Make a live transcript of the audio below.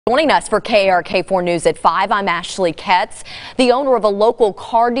Joining us for KARK4 News at 5, I'm Ashley Ketz. The owner of a local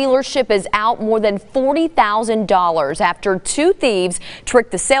car dealership is out more than $40,000 after two thieves tricked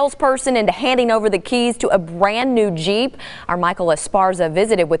the salesperson into handing over the keys to a brand new Jeep. Our Michael Esparza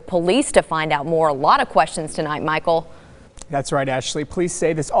visited with police to find out more. A lot of questions tonight, Michael. That's right, Ashley. Police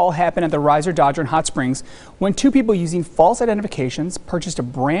say this all happened at the Riser Dodger in Hot Springs when two people using false identifications purchased a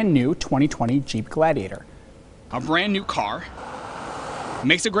brand new 2020 Jeep Gladiator. A brand new car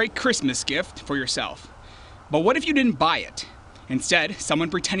makes a great Christmas gift for yourself. But what if you didn't buy it? Instead,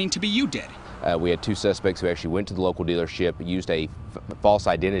 someone pretending to be you did. We had two suspects who actually went to the local dealership, used a false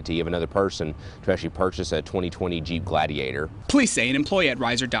identity of another person to actually purchase a 2020 Jeep Gladiator. Police say an employee at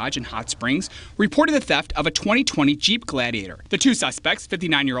Riser Dodge in Hot Springs reported the theft of a 2020 Jeep Gladiator. The two suspects,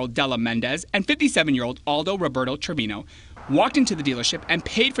 59-year-old Della Mendez and 57-year-old Aldo Roberto Trevino, walked into the dealership and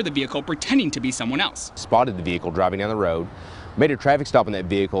paid for the vehicle pretending to be someone else. Spotted the vehicle driving down the road, made a traffic stop in that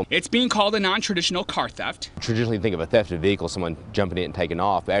vehicle. It's being called a non-traditional car theft. Traditionally think of a theft of a vehicle, someone jumping in and taking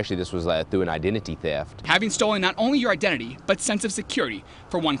off. But actually, this was through an identity theft. Having stolen not only your identity, but sense of security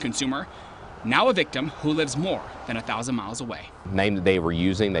for one consumer, now a victim who lives more than 1,000 miles away. Name that they were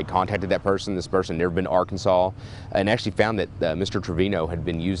using, they contacted that person. This person had never been to Arkansas, and actually found that Mr. Trevino had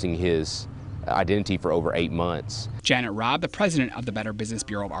been using his identity for over 8 months. Janet Robb, the president of the Better Business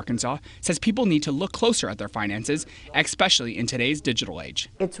Bureau of Arkansas, says people need to look closer at their finances, especially in today's digital age.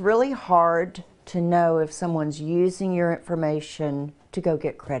 It's really hard to know if someone's using your information to go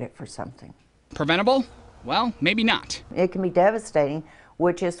get credit for something. Preventable? Well, maybe not. It can be devastating,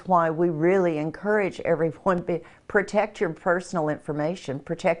 which is why we really encourage everyone to protect your personal information,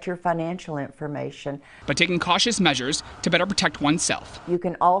 protect your financial information. But taking cautious measures to better protect oneself. You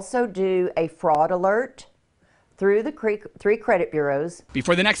can also do a fraud alert through the three credit bureaus.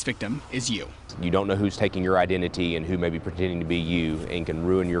 Before the next victim is you. You don't know who's taking your identity and who may be pretending to be you, and can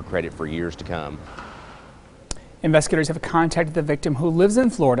ruin your credit for years to come. Investigators have contacted the victim, who lives in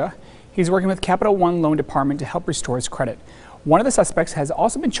Florida. He's working with Capital One Loan Department to help restore his credit. One of the suspects has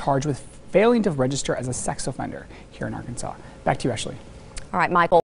also been charged with failing to register as a sex offender here in Arkansas. Back to you, Ashley. All right, Michael.